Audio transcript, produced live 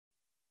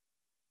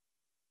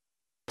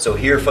So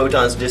here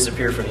photons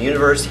disappear from the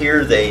universe,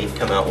 here they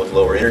come out with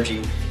lower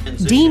energy.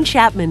 Dean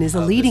Chapman is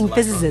a leading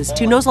physicist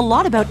who knows a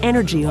lot about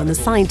energy on the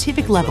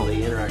scientific level.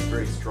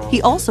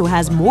 He also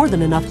has more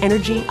than enough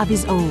energy of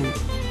his own.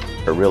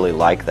 I really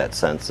like that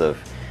sense of,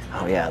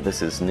 oh yeah,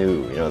 this is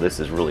new, this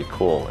is really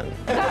cool.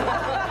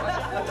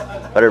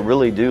 But I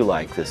really do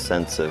like this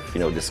sense of,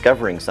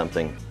 discovering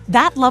something.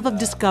 That love of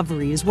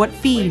discovery is what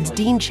feeds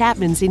Dean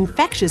Chapman's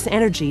infectious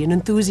energy and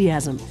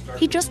enthusiasm.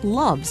 He just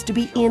loves to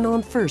be in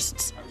on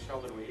firsts.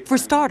 For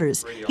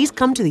starters, he's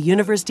come to the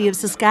University of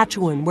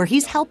Saskatchewan, where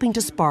he's helping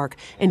to spark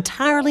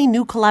entirely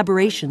new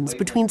collaborations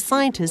between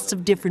scientists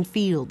of different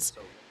fields.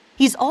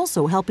 He's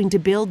also helping to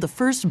build the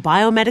first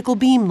biomedical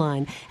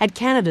beamline at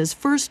Canada's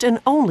first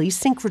and only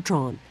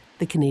synchrotron,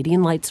 the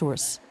Canadian light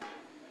source.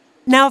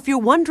 Now, if you're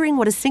wondering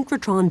what a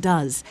synchrotron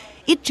does,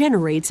 it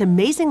generates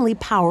amazingly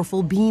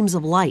powerful beams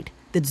of light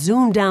that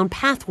zoom down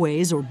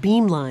pathways or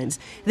beamlines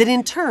that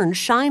in turn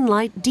shine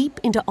light deep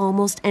into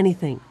almost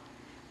anything.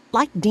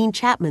 Like Dean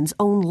Chapman's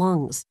own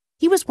lungs.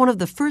 He was one of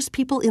the first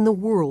people in the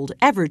world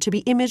ever to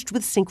be imaged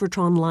with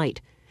synchrotron light.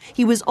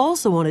 He was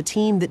also on a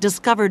team that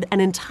discovered an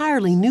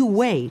entirely new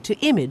way to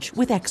image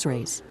with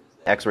X-rays.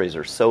 X-rays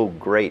are so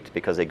great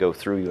because they go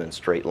through you in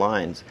straight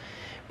lines,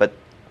 but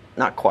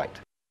not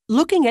quite.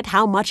 Looking at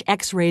how much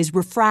X-rays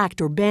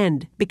refract or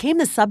bend became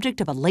the subject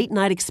of a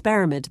late-night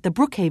experiment at the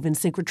Brookhaven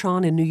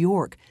synchrotron in New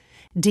York.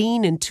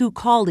 Dean and two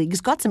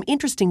colleagues got some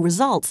interesting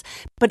results,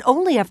 but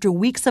only after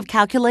weeks of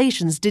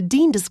calculations did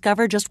Dean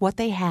discover just what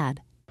they had.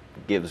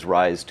 It gives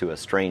rise to a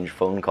strange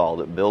phone call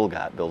that Bill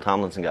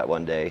Tomlinson got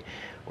one day,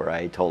 where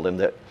I told him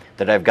that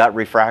I've got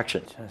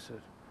refraction. I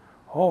said,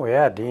 oh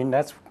yeah, Dean,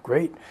 that's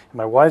great.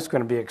 My wife's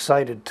going to be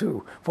excited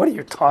too. What are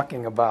you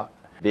talking about?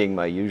 Being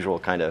my usual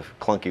kind of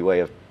clunky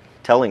way of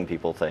telling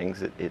people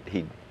things,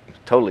 he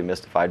totally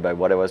mystified by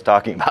what I was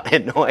talking about. I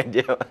had no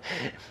idea.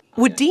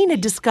 What Dean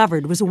had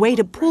discovered was a way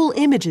to pull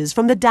images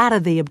from the data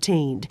they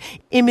obtained.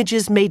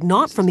 Images made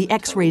not from the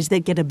X-rays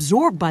that get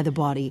absorbed by the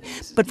body,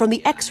 but from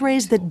the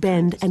X-rays that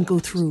bend and go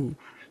through.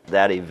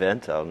 That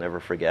event I'll never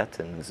forget,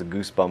 and it's a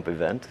goosebump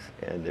event,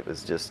 and it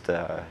was just,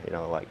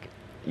 like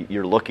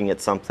you're looking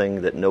at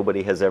something that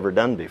nobody has ever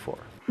done before.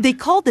 They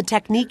called the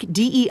technique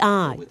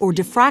DEI, or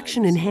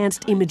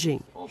diffraction-enhanced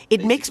imaging.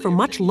 It makes for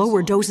much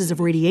lower doses of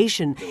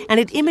radiation, and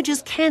it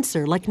images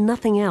cancer like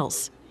nothing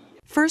else.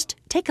 First,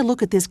 take a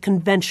look at this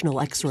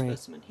conventional X-ray.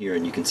 Here,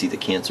 and you can see the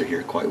cancer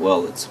here quite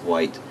well. It's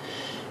white.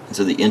 And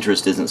so the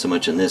interest isn't so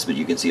much in this, but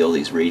you can see all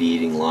these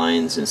radiating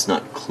lines, and it's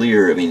not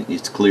clear. I mean,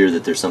 it's clear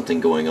that there's something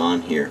going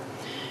on here.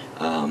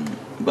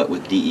 But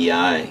with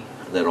DEI,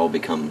 that all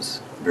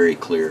becomes very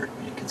clear.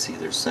 You can see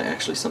there's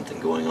actually something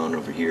going on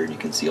over here, and you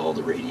can see all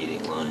the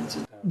radiating lines.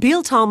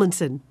 Bill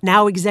Tomlinson,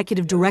 now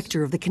executive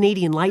director of the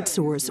Canadian Light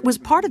Source, was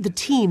part of the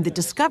team that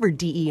discovered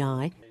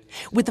DEI.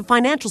 With the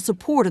financial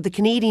support of the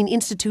Canadian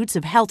Institutes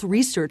of Health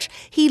Research,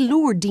 he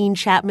lured Dean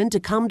Chapman to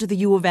come to the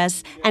U of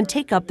S and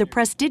take up the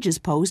prestigious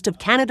post of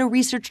Canada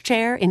Research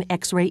Chair in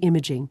X-ray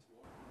Imaging.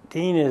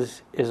 Dean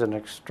is an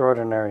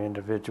extraordinary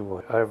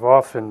individual. I've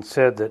often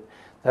said that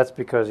that's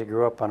because he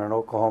grew up on an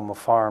Oklahoma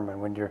farm,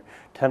 and when you're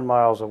 10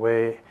 miles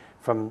away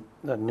from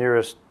the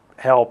nearest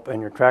help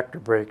and your tractor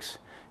breaks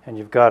and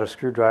you've got a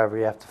screwdriver,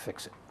 you have to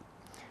fix it.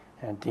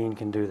 And Dean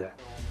can do that.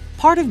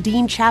 Part of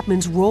Dean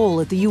Chapman's role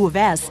at the U of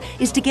S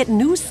is to get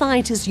new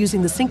scientists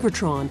using the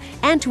synchrotron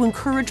and to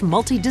encourage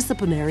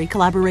multidisciplinary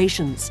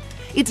collaborations.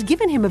 It's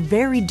given him a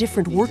very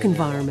different work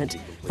environment.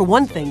 For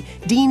one thing,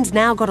 Dean's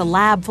now got a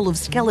lab full of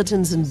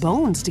skeletons and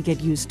bones to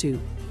get used to.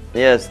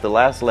 Yes, the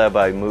last lab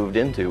I moved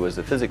into was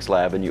a physics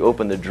lab, and you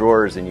open the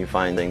drawers and you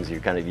find things you're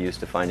kind of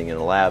used to finding in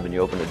a lab, and you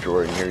open the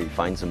drawer and here you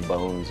find some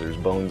bones. There's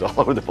bones all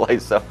over the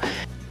place. So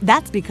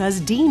that's because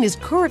Dean is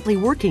currently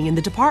working in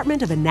the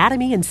Department of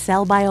Anatomy and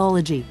Cell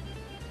Biology.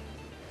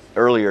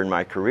 Earlier in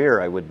my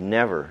career, I would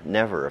never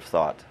have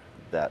thought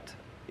that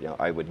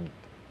I would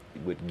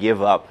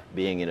give up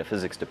being in a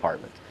physics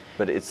department.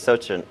 But it's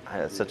such an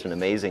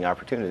amazing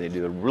opportunity to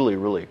do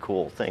really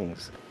cool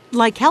things.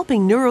 Like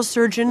helping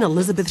neurosurgeon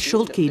Elizabeth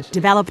Schultke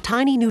develop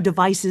tiny new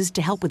devices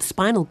to help with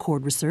spinal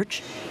cord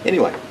research.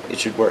 Anyway, it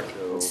should work.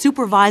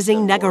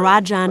 Supervising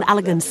Nagarajan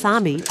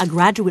Alagansamy, a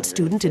graduate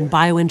student in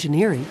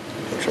bioengineering.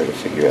 I'm trying to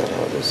figure out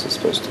how this is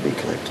supposed to be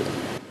connected.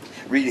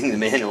 Reading the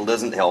manual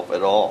doesn't help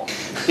at all.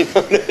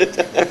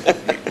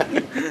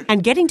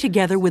 And getting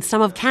together with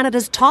some of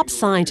Canada's top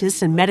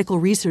scientists and medical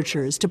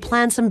researchers to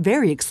plan some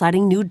very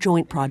exciting new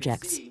joint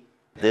projects.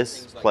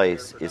 This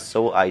place is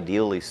so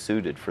ideally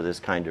suited for this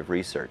kind of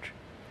research.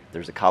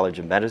 There's a College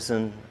of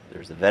Medicine,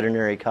 there's a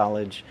veterinary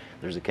college,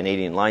 there's a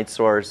Canadian light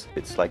source.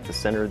 It's like the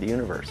center of the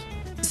universe.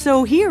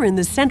 So here in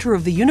the center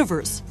of the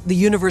universe, the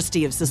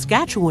University of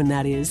Saskatchewan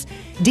that is,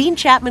 Dean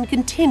Chapman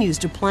continues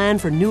to plan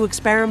for new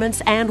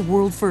experiments and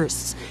world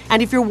firsts.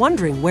 And if you're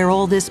wondering where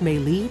all this may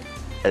lead,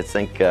 I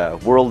think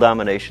world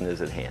domination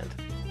is at hand.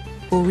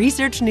 For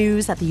Research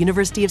News at the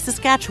University of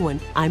Saskatchewan,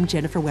 I'm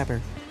Jennifer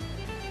Weber.